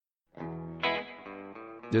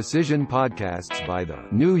Decision podcasts by the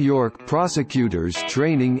New York Prosecutors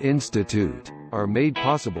Training Institute are made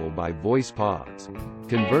possible by VoicePods.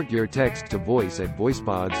 Convert your text to voice at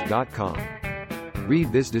voicepods.com.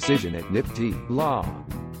 Read this decision at NYPTI Law.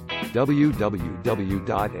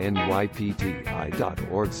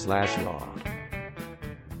 www.nypti.org/law.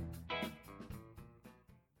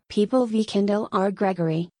 People v. Kendall R.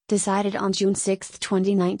 Gregory, decided on June 6,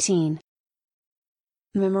 2019.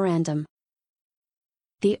 Memorandum.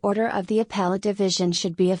 The order of the Appellate Division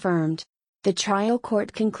should be affirmed. The trial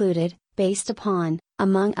court concluded, based upon,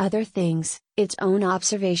 among other things, its own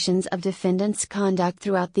observations of defendant's conduct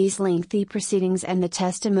throughout these lengthy proceedings and the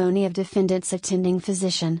testimony of defendant's attending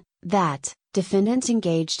physician, that defendant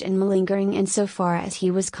engaged in malingering insofar as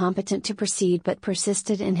he was competent to proceed but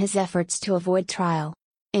persisted in his efforts to avoid trial.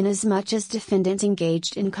 Inasmuch as defendant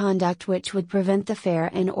engaged in conduct which would prevent the fair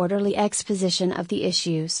and orderly exposition of the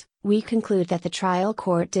issues, we conclude that the trial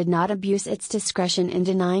court did not abuse its discretion in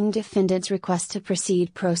denying defendant's request to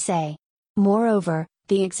proceed pro se. Moreover,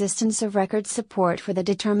 the existence of record support for the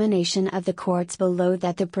determination of the courts below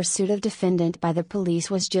that the pursuit of defendant by the police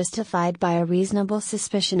was justified by a reasonable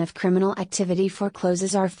suspicion of criminal activity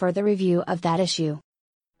forecloses our further review of that issue.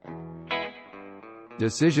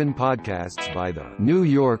 Decision podcasts by the New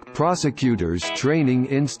York Prosecutors Training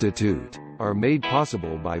Institute are made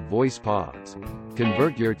possible by VoicePods.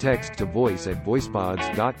 Convert your text to voice at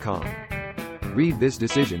voicepods.com. Read this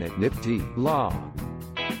decision at NYPTI Law.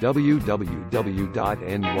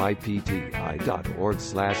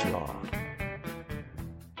 www.nypti.org/law.